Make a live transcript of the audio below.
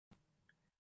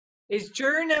Is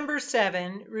juror number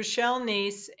 7, Richelle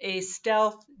Nice, a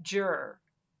stealth juror?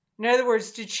 In other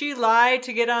words, did she lie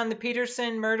to get on the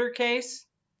Peterson murder case?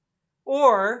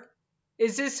 Or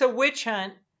is this a witch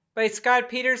hunt by Scott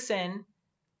Peterson?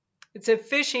 It's a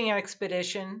fishing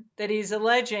expedition that he's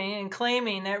alleging and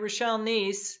claiming that Richelle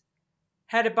Nice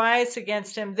had a bias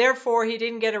against him. Therefore, he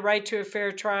didn't get a right to a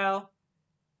fair trial,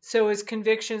 so his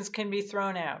convictions can be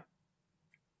thrown out.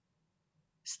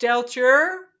 Stealth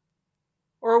juror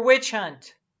or witch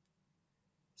hunt?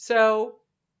 So,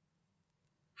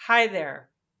 hi there.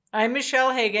 I'm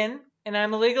Michelle Hagan, and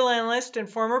I'm a legal analyst and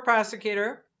former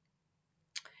prosecutor.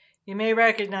 You may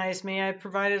recognize me. I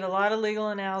provided a lot of legal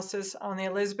analysis on the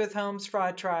Elizabeth Holmes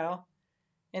fraud trial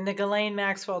and the Ghislaine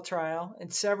Maxwell trial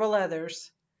and several others.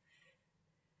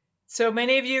 So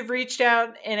many of you have reached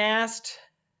out and asked,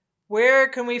 where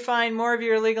can we find more of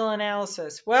your legal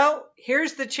analysis? Well,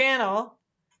 here's the channel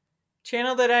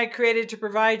that I created to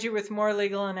provide you with more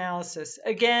legal analysis.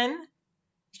 Again,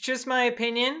 it's just my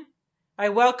opinion. I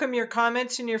welcome your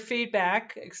comments and your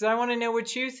feedback because I want to know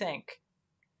what you think.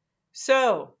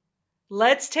 So,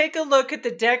 let's take a look at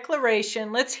the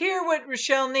declaration. Let's hear what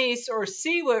Richelle Nice, or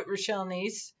see what Richelle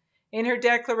Nice, in her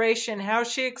declaration, how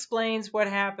she explains what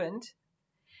happened.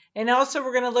 And also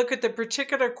we're going to look at the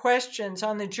particular questions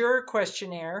on the juror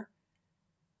questionnaire,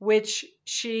 which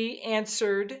she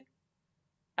answered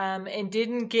and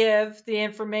didn't give the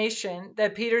information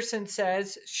that Peterson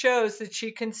says shows that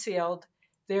she concealed.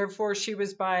 Therefore, she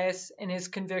was biased and his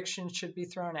conviction should be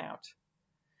thrown out.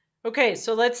 Okay,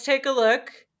 so let's take a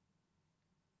look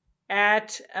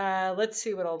at, let's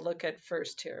see what I'll look at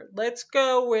first here. Let's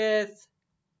go with,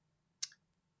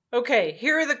 okay,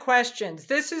 here are the questions.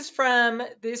 This is from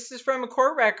a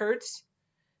court records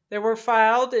that were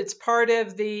filed. It's part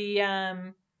of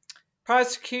the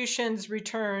prosecution's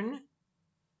return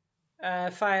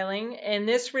filing, and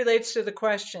this relates to the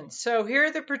questions. So here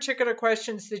are the particular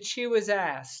questions that she was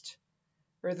asked,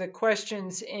 or the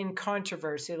questions in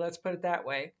controversy, let's put it that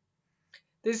way.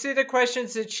 These are the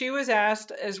questions that she was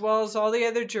asked, as well as all the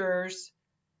other jurors,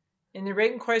 in the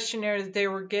written questionnaire that they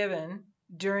were given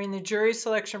during the jury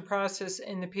selection process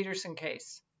in the Peterson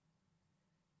case.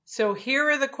 So here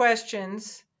are the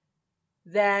questions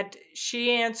that she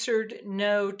answered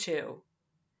no to.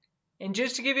 And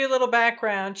just to give you a little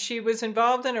background, she was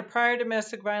involved in a prior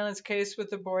domestic violence case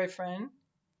with a boyfriend.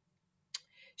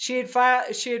 She had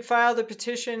filed a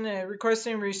petition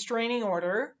requesting a restraining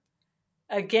order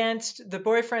against the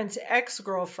boyfriend's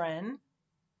ex-girlfriend,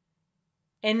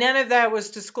 and none of that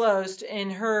was disclosed in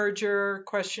her juror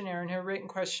questionnaire, in her written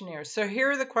questionnaire. So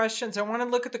here are the questions. I want to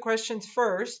look at the questions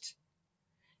first,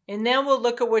 and then we'll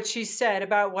look at what she said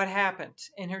about what happened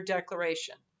in her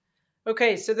declaration.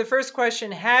 Okay, so the first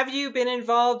question, have you been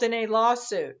involved in a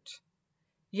lawsuit?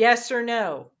 Yes or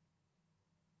no?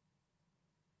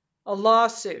 A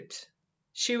lawsuit.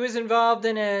 She was involved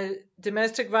in a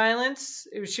domestic violence.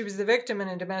 She was the victim in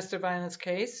a domestic violence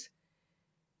case.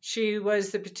 She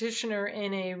was the petitioner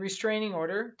in a restraining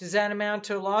order. Does that amount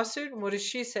to a lawsuit? And what does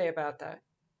she say about that?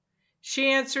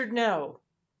 She answered no.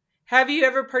 Have you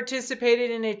ever participated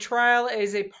in a trial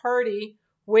as a party,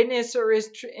 witness, or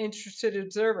interested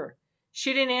observer?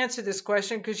 She didn't answer this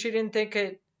question because she didn't think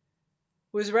it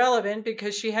was relevant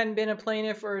because she hadn't been a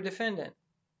plaintiff or a defendant.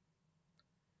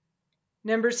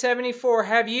 Number 74,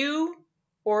 have you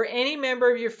or any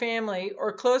member of your family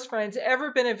or close friends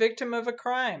ever been a victim of a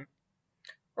crime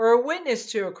or a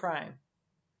witness to a crime?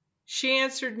 She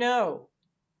answered no.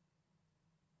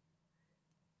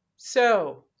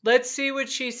 So let's see what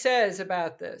she says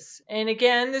about this. And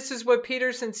again, this is what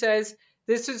Peterson says.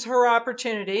 This is her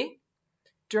opportunity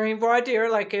during voir dire,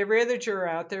 like every other juror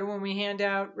out there, when we hand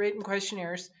out written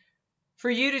questionnaires, for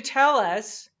you to tell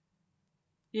us,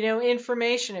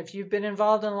 information. If you've been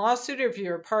involved in a lawsuit, or if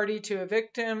you're a party to a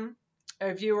victim,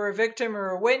 if you were a victim or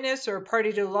a witness or a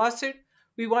party to a lawsuit,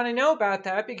 we want to know about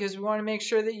that because we want to make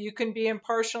sure that you can be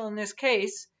impartial in this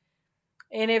case.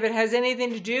 And if it has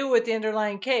anything to do with the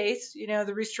underlying case,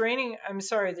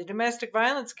 the domestic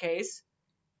violence case,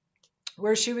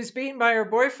 where she was beaten by her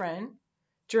boyfriend,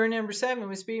 juror number 7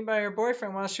 was beaten by her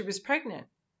boyfriend while she was pregnant.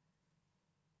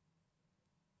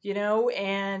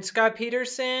 And Scott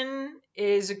Peterson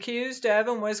is accused of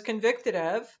and was convicted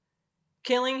of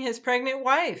killing his pregnant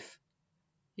wife.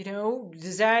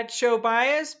 Does that show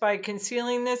bias by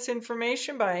concealing this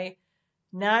information, by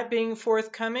not being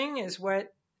forthcoming, is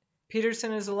what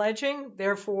Peterson is alleging?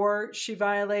 Therefore, she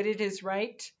violated his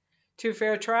right to a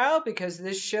fair trial because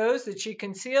this shows that she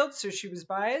concealed, so she was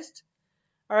biased.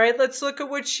 All right, let's look at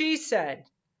what she said.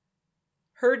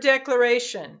 Her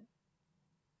declaration.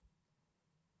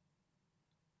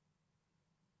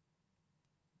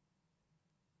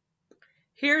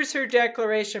 Here's her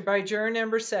declaration by juror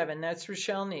number 7. That's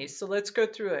Richelle Nice. So let's go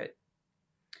through it.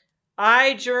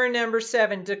 I, juror number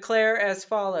 7, declare as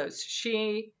follows.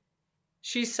 She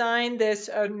signed this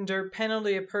under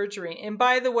penalty of perjury. And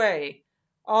by the way,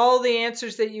 all the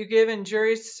answers that you give in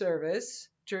jury service,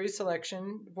 jury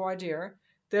selection, voir dire,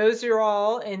 those are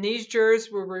all, and these jurors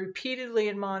were repeatedly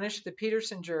admonished, the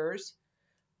Peterson jurors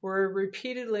were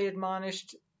repeatedly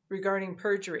admonished regarding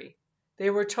perjury. They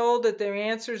were told that their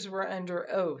answers were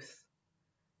under oath,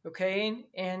 okay?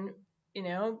 And,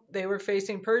 they were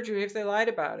facing perjury if they lied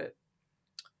about it.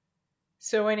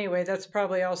 So anyway, that's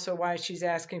probably also why she's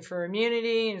asking for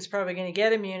immunity, and is probably going to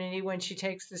get immunity when she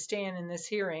takes the stand in this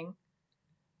hearing.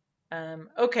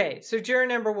 Okay, so juror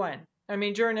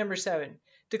number 7,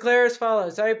 declare as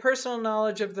follows. I have personal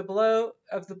knowledge of the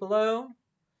below,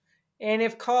 and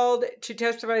if called to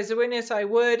testify as a witness, I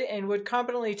would and would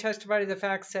competently testify to the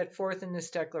facts set forth in this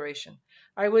declaration.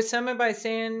 I was summoned by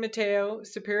San Mateo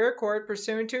Superior Court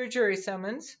pursuant to a jury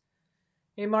summons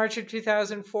in March of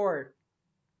 2004.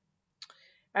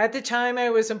 At the time, I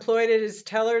was employed as a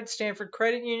teller at Stanford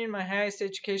Credit Union. My highest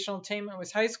educational attainment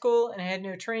was high school, and I had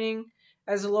no training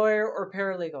as a lawyer or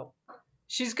paralegal.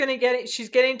 She's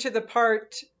getting to the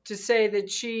part to say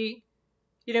that she,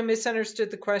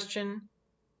 misunderstood the question,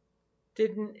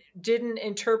 didn't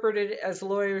interpret it as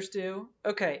lawyers do.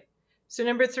 Okay. So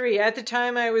number 3, at the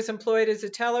time I was employed as a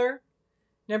teller.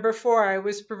 Number 4, I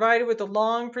was provided with a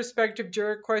long prospective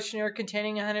juror questionnaire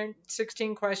containing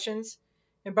 116 questions.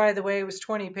 And by the way, it was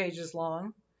 20 pages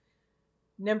long.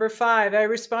 Number 5, I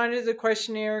responded to the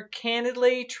questionnaire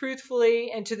candidly,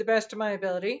 truthfully, and to the best of my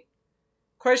ability.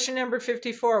 Question number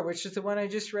 54, which is the one I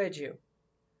just read you,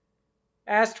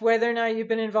 asked whether or not you've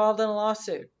been involved in a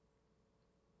lawsuit.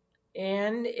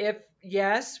 And if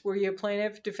yes, were you a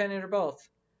plaintiff, defendant, or both?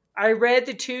 I read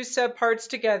the 2 subparts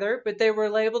together, but they were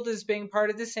labeled as being part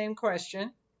of the same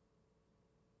question.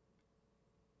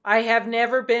 I have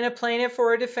never been a plaintiff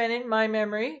or a defendant to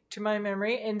my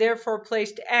memory, and therefore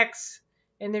placed X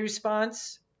in the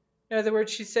response. In other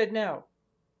words, she said no.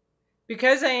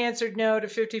 Because I answered no to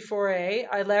 54A,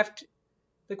 I left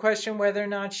the question whether or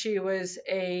not she was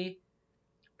a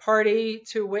party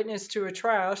to witness to a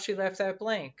trial. She left that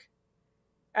blank.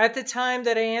 At the time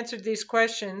that I answered these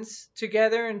questions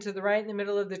together and to the right in the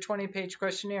middle of the 20-page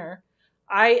questionnaire,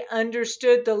 I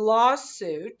understood the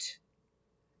lawsuit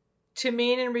to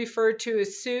mean and refer to a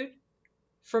suit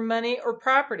for money or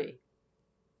property.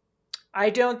 I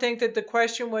don't think that the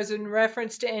question was in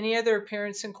reference to any other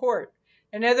appearance in court.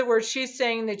 In other words, she's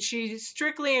saying that she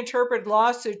strictly interpreted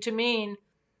lawsuit to mean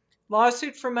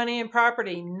lawsuit for money and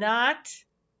property, not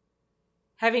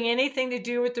having anything to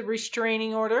do with the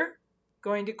restraining order,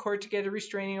 going to court to get a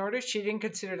restraining order. She didn't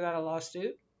consider that a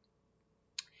lawsuit.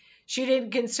 She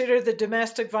didn't consider the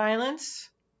domestic violence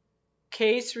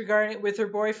case regarding with her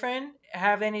boyfriend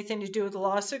have anything to do with the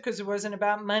lawsuit because it wasn't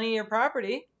about money or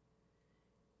property.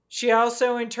 She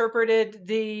also interpreted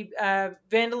the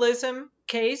vandalism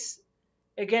case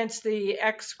against the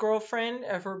ex-girlfriend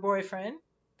of her boyfriend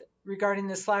regarding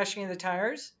the slashing of the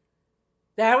tires.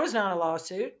 That was not a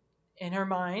lawsuit in her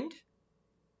mind.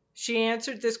 She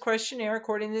answered this questionnaire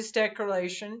according to this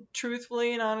declaration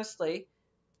truthfully and honestly.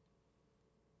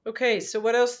 Okay, so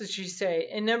what else did she say?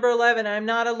 In number 11, I'm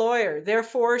not a lawyer.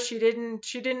 Therefore, she didn't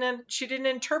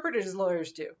interpret it as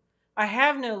lawyers do. I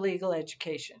have no legal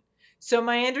education. So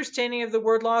my understanding of the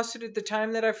word lawsuit at the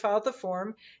time that I filed the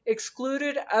form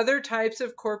excluded other types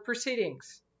of court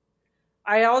proceedings.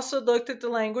 I also looked at the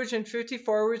language in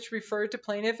 54, which referred to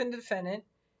plaintiff and defendant,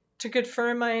 to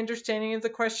confirm my understanding of the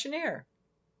questionnaire.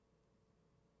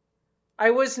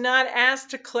 I was not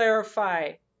asked to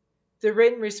clarify the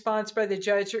written response by the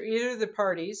judge or either of the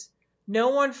parties. No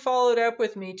one followed up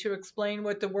with me to explain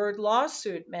what the word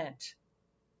lawsuit meant.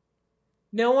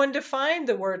 No one defined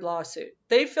the word lawsuit.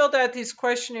 They filled out these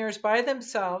questionnaires by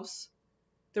themselves.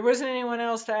 There wasn't anyone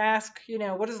else to ask,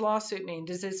 what does lawsuit mean?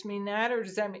 Does this mean that, or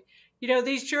does that mean,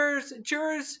 these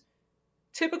jurors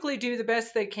typically do the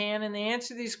best they can, and they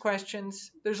answer these questions.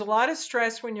 There's a lot of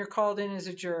stress when you're called in as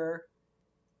a juror.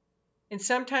 And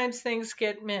sometimes things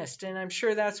get missed, and I'm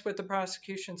sure that's what the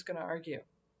prosecution's going to argue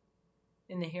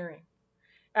in the hearing.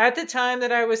 At the time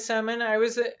that I was summoned,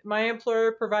 my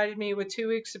employer provided me with 2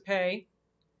 weeks of pay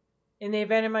in the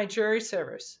event of my jury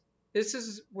service. This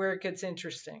is where it gets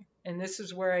interesting, and this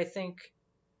is where I think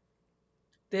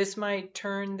this might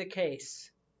turn the case.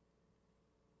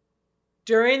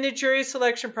 During the jury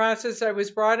selection process, I was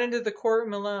brought into the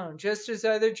courtroom alone, just as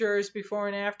other jurors before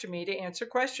and after me, to answer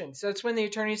questions. That's when the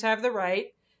attorneys have the right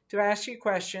to ask you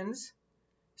questions.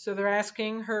 So they're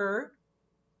asking her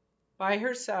by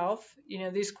herself,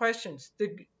 these questions.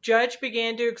 The judge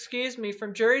began to excuse me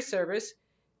from jury service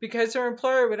because her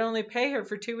employer would only pay her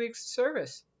for 2 weeks of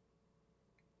service.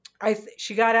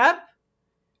 She got up,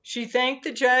 she thanked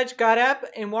the judge, got up,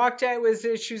 and walked out.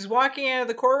 She was walking out of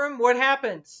the courtroom. What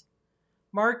happens?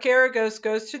 Mark Garagos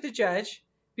goes to the judge.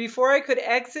 Before I could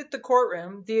exit the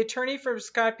courtroom, the attorney for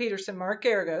Scott Peterson, Mark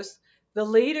Garagos, the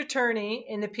lead attorney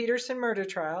in the Peterson murder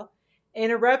trial,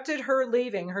 interrupted her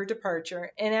leaving, her departure,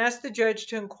 and asked the judge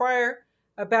to inquire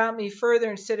about me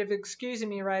further instead of excusing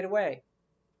me right away.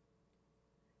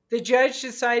 The judge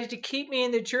decided to keep me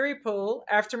in the jury pool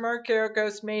after Mark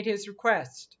Garagos made his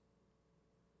request.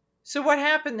 So what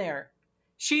happened there?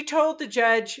 She told the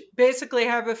judge, basically,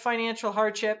 I have a financial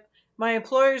hardship. My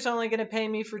employer's only going to pay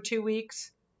me for 2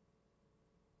 weeks.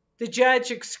 The judge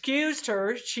excused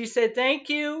her. She said, thank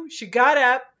you. She got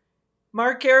up.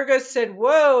 Mark Garagos said,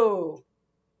 whoa,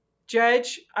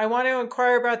 Judge, I want to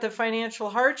inquire about the financial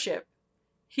hardship.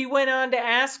 He went on to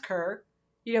ask her,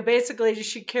 basically, does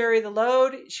she carry the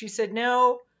load? She said,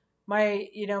 no,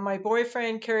 my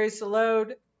boyfriend carries the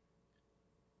load.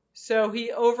 So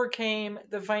he overcame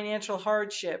the financial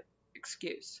hardship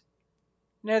excuse.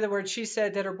 In other words, she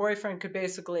said that her boyfriend could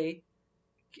basically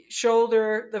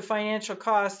shoulder the financial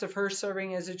cost of her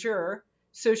serving as a juror,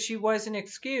 so she wasn't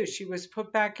excused. She was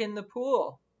put back in the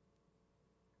pool.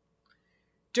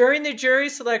 During the jury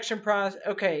selection process,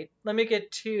 okay, let me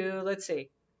get to,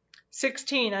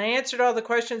 16. I answered all the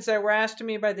questions that were asked of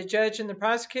me by the judge and the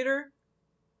prosecutor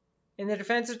and the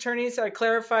defense attorneys. I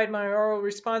clarified my oral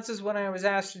responses when I was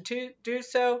asked to do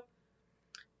so,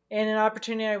 and an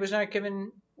opportunity I was not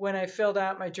given when I filled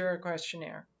out my juror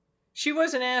questionnaire. She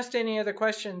wasn't asked any other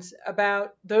questions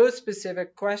about those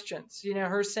specific questions,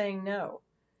 her saying no.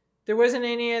 There wasn't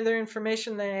any other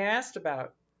information that I asked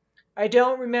about. I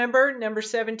don't remember, number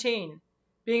 17,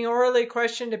 being orally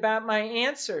questioned about my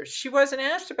answers. She wasn't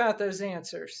asked about those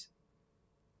answers.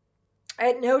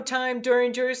 At no time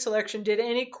during jury selection did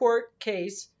any court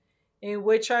case in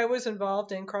which I was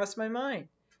involved in cross my mind.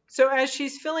 So as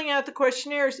she's filling out the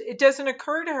questionnaires, it doesn't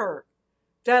occur to her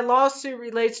that lawsuit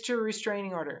relates to a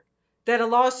restraining order, that a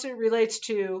lawsuit relates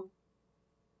to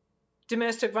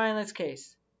domestic violence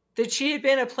case, that she had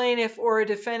been a plaintiff or a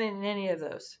defendant in any of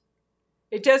those.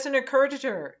 It doesn't occur to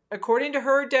her. According to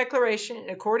her declaration,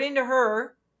 according to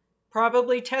her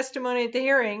probably testimony at the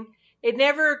hearing, it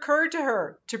never occurred to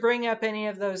her to bring up any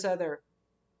of those other,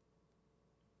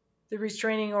 the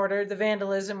restraining order, the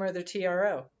vandalism, or the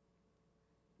TRO.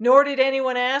 Nor did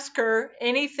anyone ask her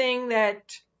anything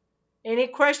that, any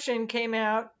question came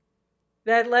out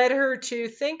that led her to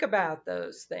think about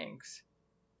those things.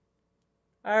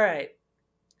 All right.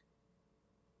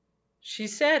 She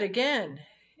said again,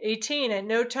 18, at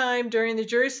no time during the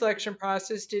jury selection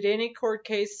process did any court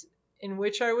case in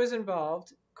which I was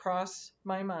involved cross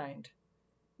my mind.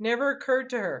 Never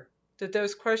occurred to her that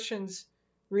those questions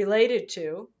related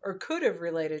to, or could have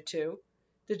related to,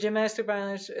 the domestic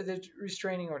violence or the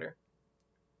restraining order.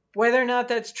 Whether or not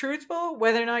that's truthful,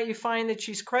 whether or not you find that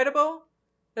she's credible,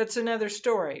 that's another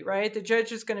story, right? The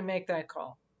judge is going to make that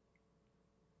call.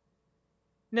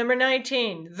 Number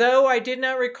 19, though I did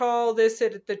not recall this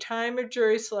at the time of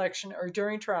jury selection or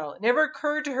during trial, it never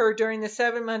occurred to her during the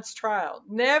 7 months trial,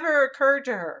 never occurred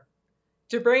to her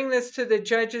to bring this to the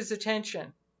judge's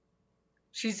attention.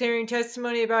 She's hearing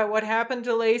testimony about what happened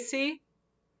to Laci.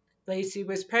 Laci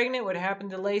was pregnant, what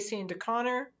happened to Laci and to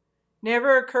Connor.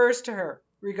 Never occurs to her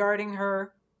regarding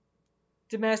her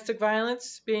domestic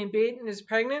violence, being beaten as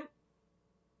pregnant.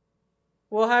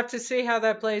 We'll have to see how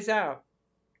that plays out.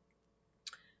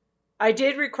 I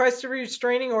did request a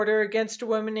restraining order against a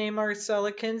woman named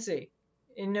Marcella Kinsey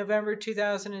in November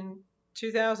 2000.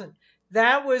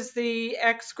 That was the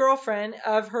ex-girlfriend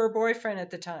of her boyfriend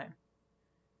at the time,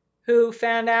 who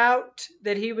found out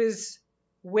that he was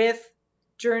with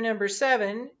juror number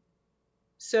 7.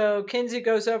 So Kinsey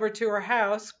goes over to her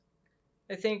house,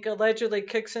 I think allegedly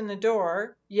kicks in the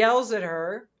door, yells at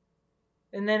her,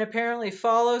 and then apparently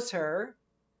follows her.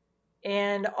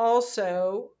 And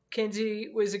also, Kinsey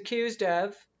was accused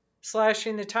of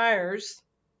slashing the tires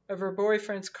of her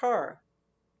boyfriend's car.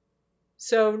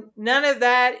 So none of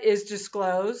that is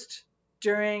disclosed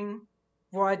during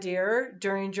voir dire,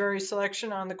 during jury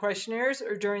selection on the questionnaires,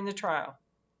 or during the trial.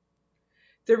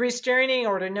 The restraining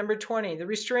order, number 20. The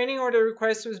restraining order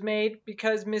request was made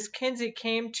because Miss Kinsey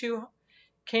came to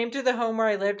the home where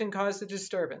I lived and caused the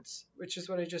disturbance, which is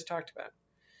what I just talked about.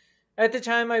 At the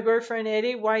time, my boyfriend,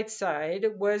 Eddie Whiteside,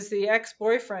 was the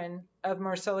ex-boyfriend of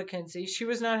Marcella Kinsey. She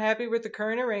was not happy with the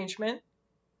current arrangement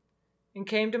and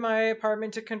came to my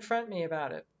apartment to confront me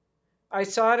about it. I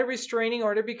sought a restraining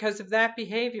order because of that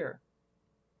behavior.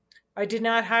 I did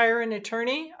not hire an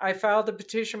attorney. I filed the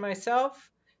petition myself.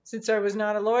 Since I was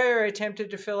not a lawyer, I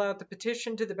attempted to fill out the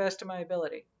petition to the best of my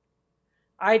ability.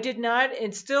 I did not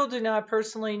and still do not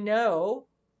personally know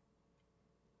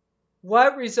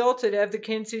what resulted of the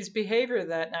Kinsey's behavior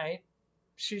that night.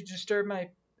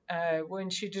 When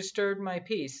she disturbed my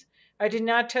peace. I did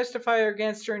not testify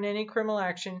against her in any criminal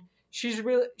action. She's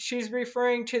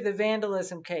referring to the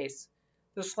vandalism case,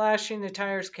 the slashing the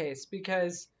tires case,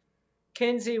 because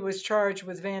Kinsey was charged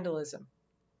with vandalism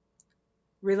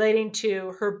relating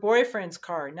to her boyfriend's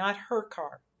car, not her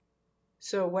car.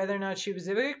 So whether or not she was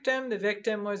a victim, the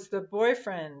victim was the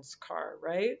boyfriend's car,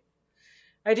 right?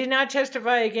 I did not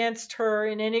testify against her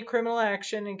in any criminal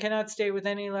action and cannot state with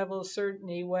any level of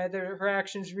certainty whether her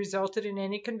actions resulted in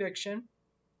any conviction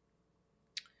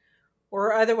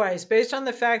or otherwise. Based on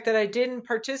the fact that I didn't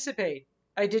participate,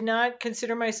 I did not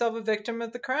consider myself a victim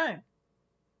of the crime.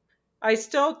 I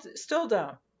still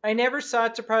don't. I never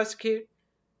sought to prosecute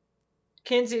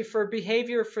Kinsey for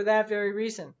behavior for that very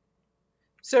reason.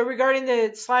 So regarding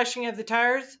the slashing of the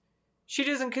tires, she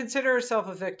doesn't consider herself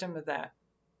a victim of that.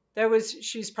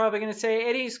 She's probably going to say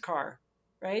Eddie's car,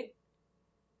 right?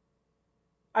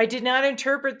 I did not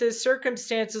interpret the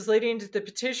circumstances leading to the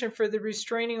petition for the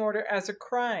restraining order as a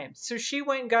crime. So she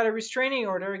went and got a restraining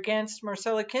order against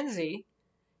Marcella Kinsey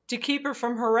to keep her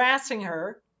from harassing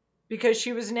her because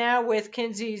she was now with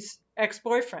Kinsey's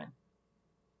ex-boyfriend.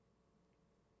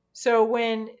 So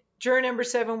when juror number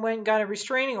 7 went and got a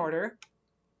restraining order,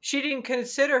 she didn't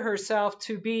consider herself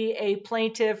to be a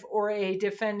plaintiff or a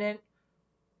defendant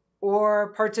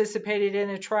or participated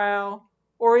in a trial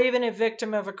or even a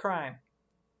victim of a crime.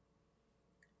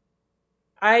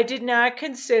 I did not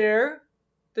interpret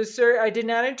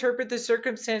the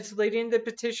circumstance leading to the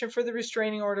petition for the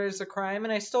restraining order as a crime,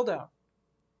 and I still don't.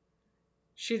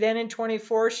 She then in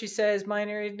 24, she says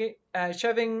minor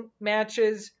shoving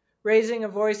matches, raising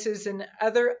of voices, and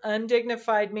other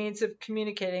undignified means of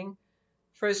communicating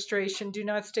frustration do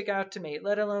not stick out to me,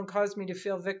 let alone cause me to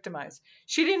feel victimized.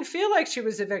 She didn't feel like she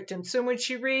was a victim. So when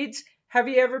she reads, have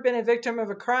you ever been a victim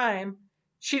of a crime?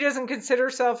 She doesn't consider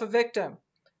herself a victim.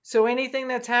 So anything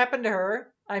that's happened to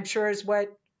her, I'm sure is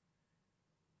what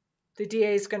the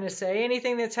DA is going to say.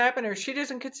 Anything that's happened to her, she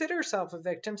doesn't consider herself a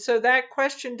victim. So that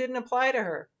question didn't apply to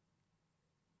her.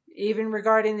 Even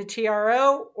regarding the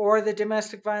TRO or the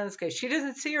domestic violence case. She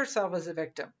doesn't see herself as a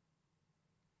victim.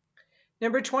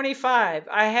 Number 25,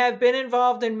 I have been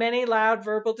involved in many loud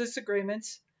verbal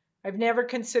disagreements. I've never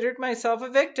considered myself a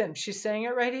victim. She's saying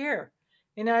it right here.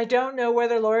 And I don't know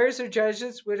whether lawyers or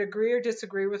judges would agree or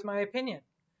disagree with my opinion.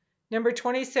 Number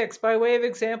 26, by way of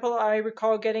example, I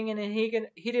recall getting in a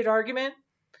heated argument.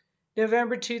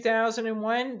 November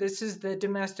 2001, this is the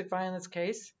domestic violence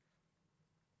case.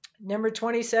 Number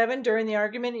 27, during the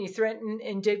argument, he threatened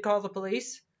and did call the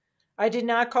police. I did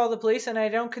not call the police, and I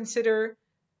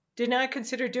did not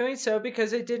consider doing so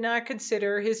because I did not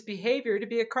consider his behavior to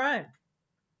be a crime.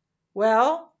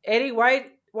 Well, Eddie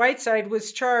Whiteside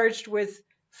was charged with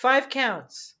 5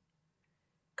 counts,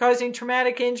 causing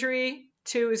traumatic injury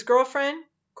to his girlfriend,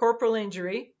 corporal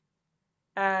injury.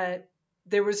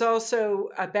 There was also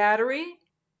a battery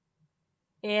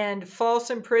and false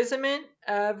imprisonment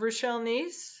of Richelle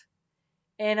Nice,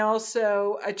 and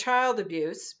also a child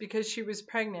abuse because she was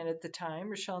pregnant at the time,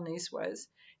 Richelle Nice was,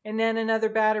 and then another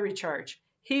battery charge.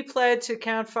 He pled to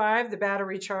count 5, the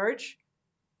battery charge,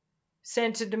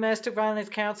 sent to domestic violence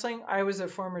counseling. I was a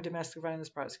former domestic violence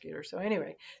prosecutor, so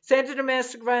anyway, sent to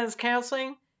domestic violence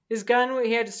counseling. His gun,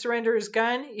 he had to surrender his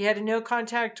gun. He had a no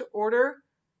contact order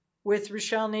with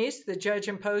Richelle Nice. The judge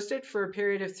imposed it for a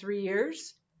period of 3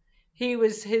 years.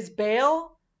 His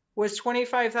bail was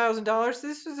 $25,000.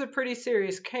 This was a pretty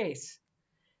serious case.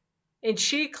 And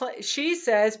she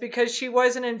says because she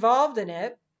wasn't involved in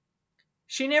it,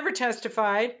 she never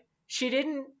testified. She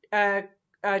didn't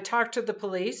talk to the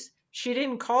police. She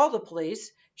didn't call the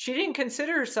police. She didn't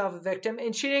consider herself a victim,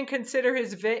 and she didn't consider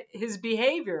his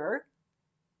behavior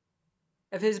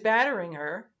of his battering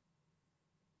her,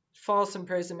 false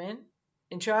imprisonment,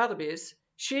 and child abuse.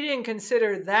 She didn't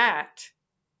consider that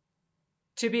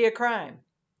to be a crime.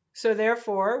 So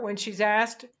therefore, when she's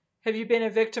asked, have you been a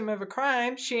victim of a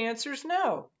crime? She answers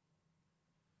no.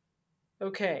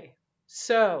 Okay,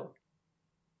 so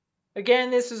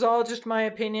again, this is all just my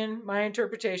opinion, my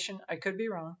interpretation. I could be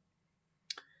wrong.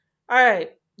 All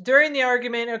right. During the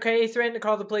argument, okay, he threatened to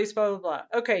call the police, blah, blah, blah.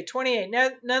 Okay, 28.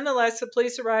 Nonetheless, the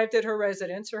police arrived at her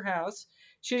residence, her house.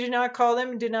 She did not call them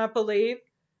and did not believe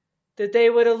that they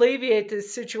would alleviate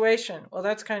this situation. Well,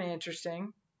 that's kind of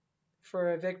interesting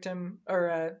for a victim or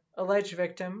an alleged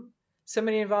victim,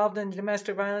 somebody involved in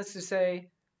domestic violence to say,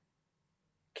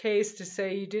 case to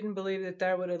say you didn't believe that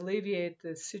that would alleviate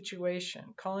the situation.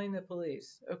 Calling the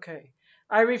police. Okay.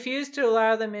 I refused to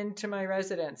allow them into my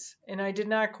residence, and I did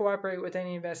not cooperate with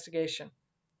any investigation.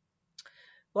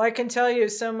 Well, I can tell you,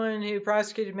 as someone who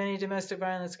prosecuted many domestic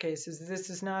violence cases, this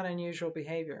is not unusual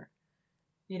behavior.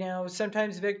 You know,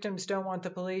 sometimes victims don't want the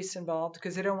police involved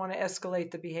because they don't want to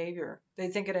escalate the behavior. They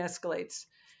think it escalates.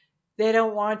 They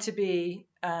don't want to be,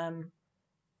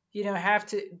 have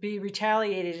to be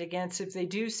retaliated against if they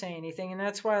do say anything. And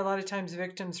that's why a lot of times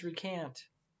victims recant.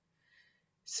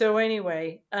 So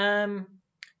anyway,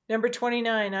 number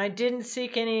 29, I didn't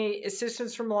seek any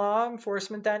assistance from law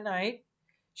enforcement that night.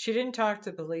 She didn't talk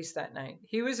to the police that night.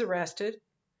 He was arrested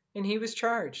and he was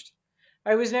charged.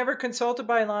 I was never consulted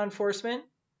by law enforcement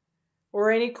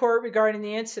or any court regarding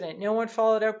the incident. No one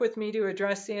followed up with me to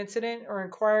address the incident or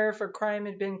inquire if a crime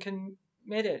had been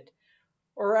committed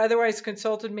or otherwise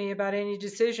consulted me about any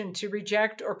decision to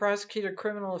reject or prosecute a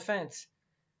criminal offense.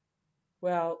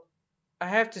 Well, I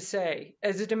have to say,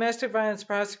 as a domestic violence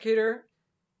prosecutor,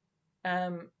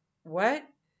 what?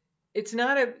 It's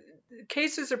not a...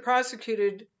 Cases are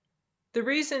prosecuted. The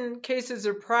reason cases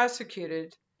are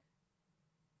prosecuted,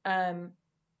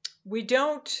 we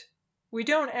don't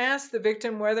ask the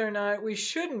victim whether or not, we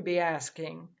shouldn't be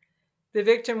asking the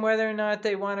victim whether or not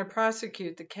they want to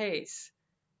prosecute the case.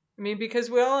 I mean, because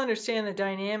we all understand the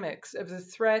dynamics of the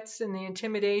threats and the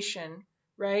intimidation,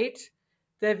 right?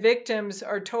 That victims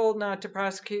are told not to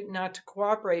prosecute, not to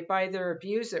cooperate by their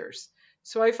abusers.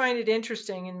 So I find it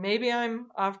interesting, and maybe I'm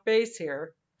off base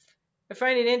here, I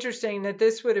find it interesting that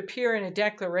this would appear in a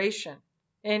declaration.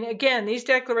 And again, these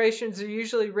declarations are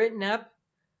usually written up.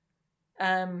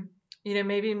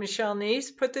 Maybe Richelle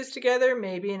Nice put this together,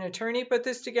 maybe an attorney put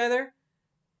this together.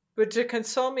 But to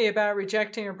consult me about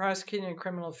rejecting or prosecuting a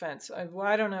criminal offense,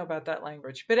 I don't know about that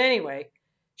language. But anyway,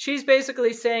 she's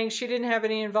basically saying she didn't have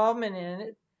any involvement in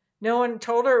it. No one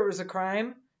told her it was a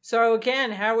crime. So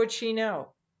again, how would she know?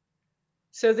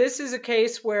 So this is a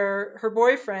case where her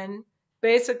boyfriend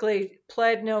basically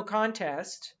pled no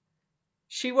contest.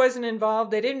 She wasn't involved.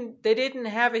 They didn't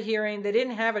have a hearing. They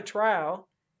didn't have a trial.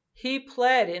 He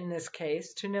pled in this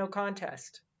case to no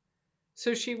contest.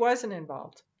 So she wasn't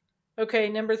involved. Okay,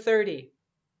 number 30.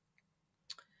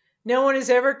 No one has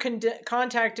ever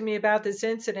contacted me about this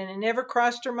incident and never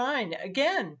crossed her mind.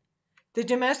 Again,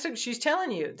 she's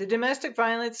telling you, the domestic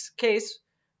violence case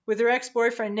with her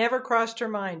ex-boyfriend never crossed her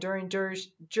mind during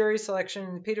jury selection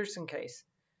in the Peterson case.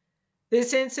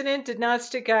 This incident did not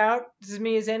stick out to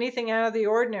me as anything out of the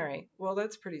ordinary. Well,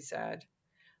 that's pretty sad.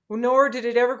 Nor did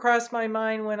it ever cross my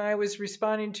mind when I was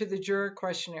responding to the juror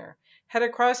questionnaire. Had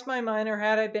it crossed my mind or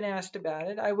had I been asked about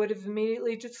it, I would have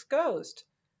immediately disclosed.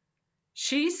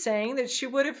 She's saying that she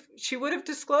would have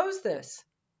disclosed this.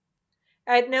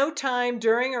 At no time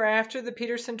during or after the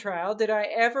Peterson trial did I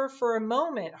ever for a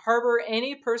moment harbor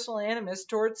any personal animus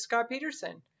towards Scott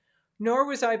Peterson, nor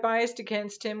was I biased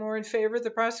against him or in favor of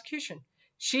the prosecution.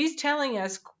 She's telling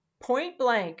us point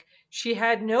blank she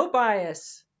had no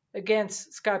bias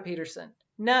against Scott Peterson.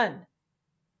 None.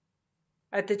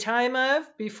 At the time of,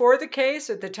 before the case,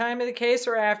 at the time of the case,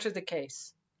 or after the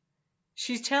case.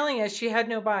 She's telling us she had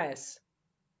no bias.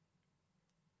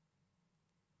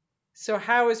 So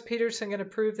how is Peterson going to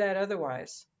prove that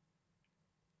otherwise?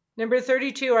 Number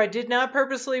 32, I did not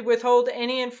purposely withhold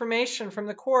any information from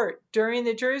the court during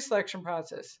the jury selection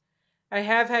process. I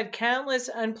have had countless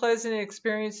unpleasant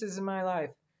experiences in my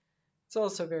life. It's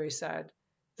also very sad.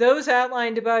 Those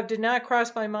outlined above did not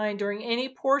cross my mind during any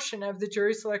portion of the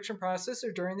jury selection process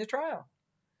or during the trial.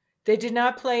 They did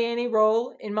not play any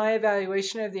role in my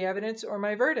evaluation of the evidence or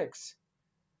my verdicts.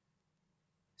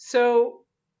 So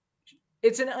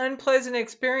it's an unpleasant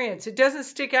experience. It doesn't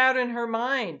stick out in her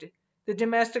mind. The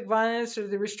domestic violence or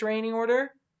the restraining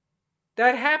order,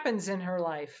 that happens in her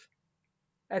life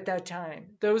at that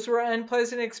time. Those were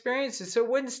unpleasant experiences, so it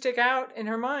wouldn't stick out in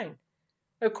her mind.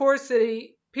 Of course,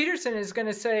 Peterson is going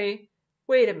to say,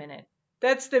 wait a minute,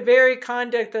 that's the very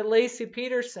conduct that Laci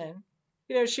Peterson,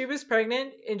 she was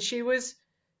pregnant and she was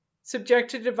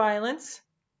subjected to violence.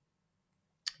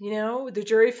 The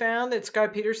jury found that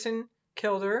Scott Peterson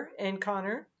killed her and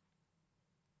Connor.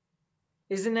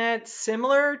 Isn't that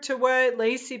similar to what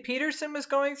Laci Peterson was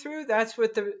going through? That's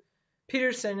what the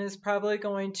Peterson is probably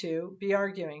going to be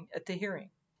arguing at the hearing.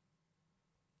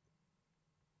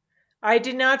 I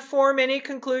did not form any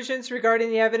conclusions regarding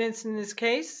the evidence in this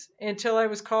case until I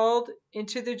was called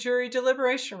into the jury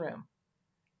deliberation room.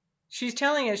 She's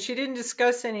telling us she didn't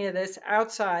discuss any of this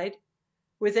outside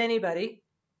with anybody.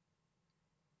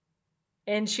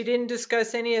 And she didn't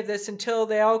discuss any of this until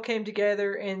they all came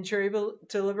together in jury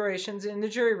deliberations in the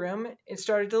jury room and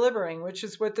started deliberating, which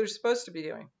is what they're supposed to be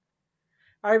doing.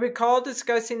 I recall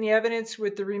discussing the evidence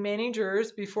with the remaining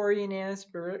jurors before a unanimous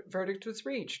verdict was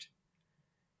reached.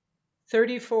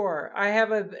 34. I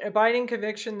have an abiding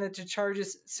conviction that the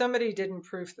charges, somebody didn't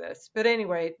prove this. But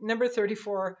anyway, number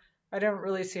 34, I don't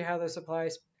really see how this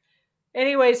applies.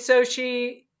 Anyway, so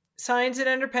she signs it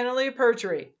under penalty of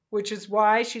perjury, which is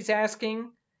why she's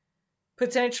asking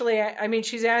potentially,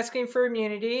 she's asking for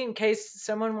immunity in case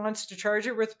someone wants to charge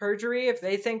her with perjury. If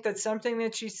they think that something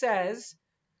that she says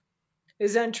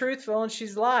is untruthful and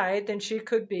she's lied, then she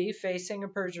could be facing a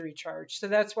perjury charge. So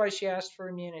that's why she asked for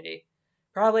immunity,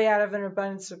 probably out of an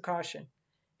abundance of caution.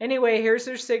 Anyway, here's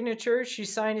her signature. She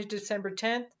signed it December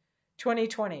 10th,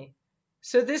 2020.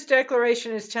 So this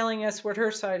declaration is telling us what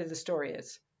her side of the story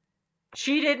is.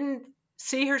 She didn't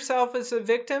see herself as a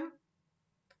victim.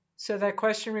 So that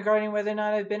question regarding whether or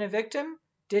not I've been a victim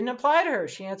didn't apply to her.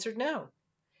 She answered no.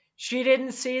 She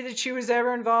didn't see that she was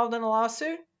ever involved in a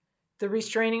lawsuit. The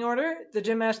restraining order, the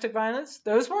domestic violence,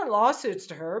 those weren't lawsuits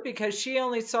to her because she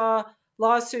only saw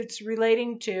lawsuits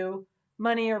relating to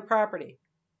money or property,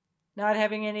 not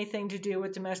having anything to do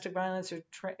with domestic violence or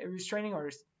restraining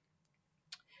orders.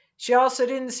 She also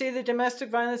didn't see the domestic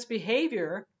violence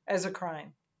behavior as a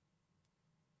crime.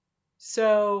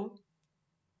 So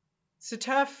it's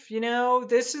tough,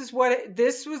 this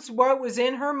was what was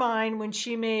in her mind when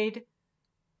she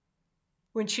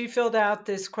filled out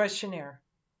this questionnaire.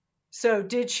 So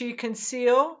did she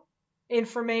conceal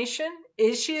information?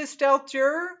 Is she a stealth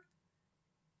juror?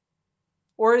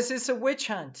 Or is this a witch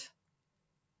hunt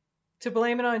to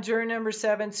blame it on juror number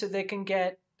 7 so they can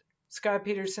get Scott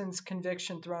Peterson's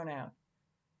conviction thrown out?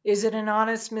 Is it an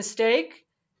honest mistake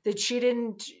that she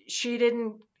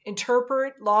didn't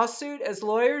interpret lawsuit as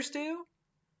lawyers do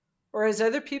or as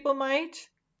other people might?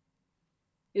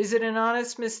 Is it an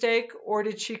honest mistake or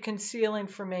did she conceal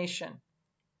information?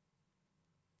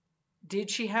 Did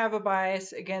she have a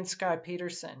bias against Scott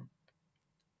Peterson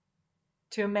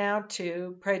to amount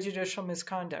to prejudicial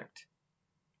misconduct?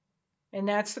 And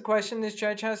that's the question this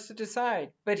judge has to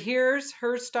decide. But here's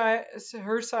her side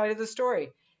of the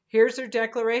story. Here's her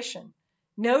declaration.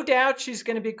 No doubt she's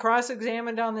going to be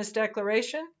cross-examined on this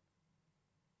declaration.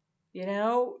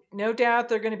 No doubt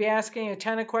they're going to be asking a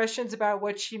ton of questions about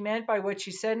what she meant by what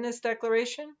she said in this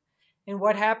declaration and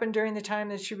what happened during the time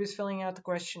that she was filling out the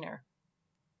questionnaire.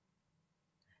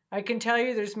 I can tell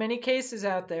you there's many cases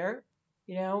out there,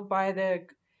 by the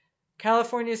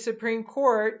California Supreme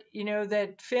Court,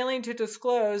 that failing to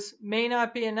disclose may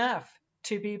not be enough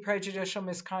to be prejudicial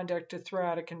misconduct to throw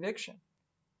out a conviction.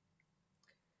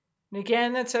 And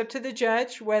again, that's up to the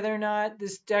judge whether or not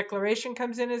this declaration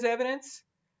comes in as evidence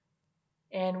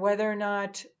and whether or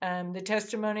not the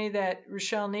testimony that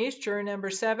Richelle Nice, juror number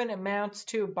 7, amounts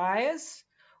to bias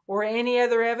or any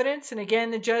other evidence. And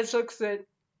again, the judge looks at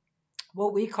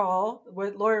what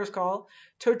lawyers call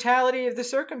totality of the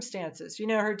circumstances.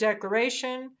 Her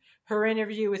declaration, her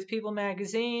interview with People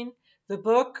magazine, the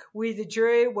book, We the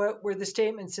Jury, what were the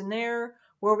statements in there?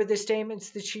 What were the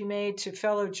statements that she made to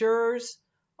fellow jurors?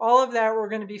 All of that we're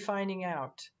going to be finding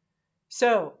out.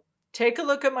 So take a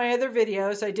look at my other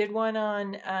videos. I did one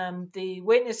on the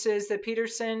witnesses that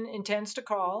Peterson intends to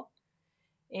call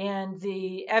and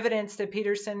the evidence that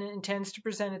Peterson intends to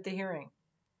present at the hearing.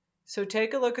 So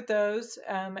take a look at those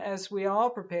as we all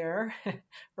prepare,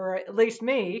 or at least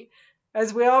me,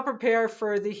 as we all prepare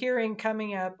for the hearing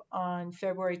coming up on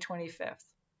February 25th.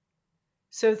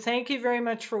 So thank you very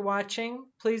much for watching.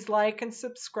 Please like and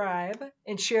subscribe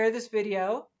and share this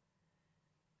video.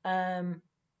 Let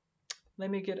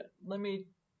me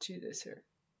do this here.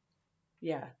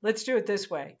 Yeah, let's do it this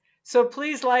way. So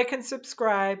please like and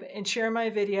subscribe and share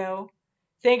my video.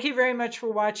 Thank you very much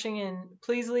for watching, and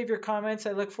please leave your comments.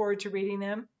 I look forward to reading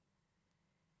them.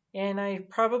 And I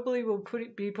probably will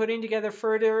be putting together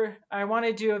further. I want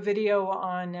to do a video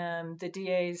on the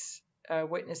DA's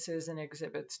witnesses and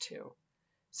exhibits too.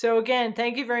 So again,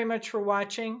 thank you very much for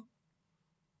watching.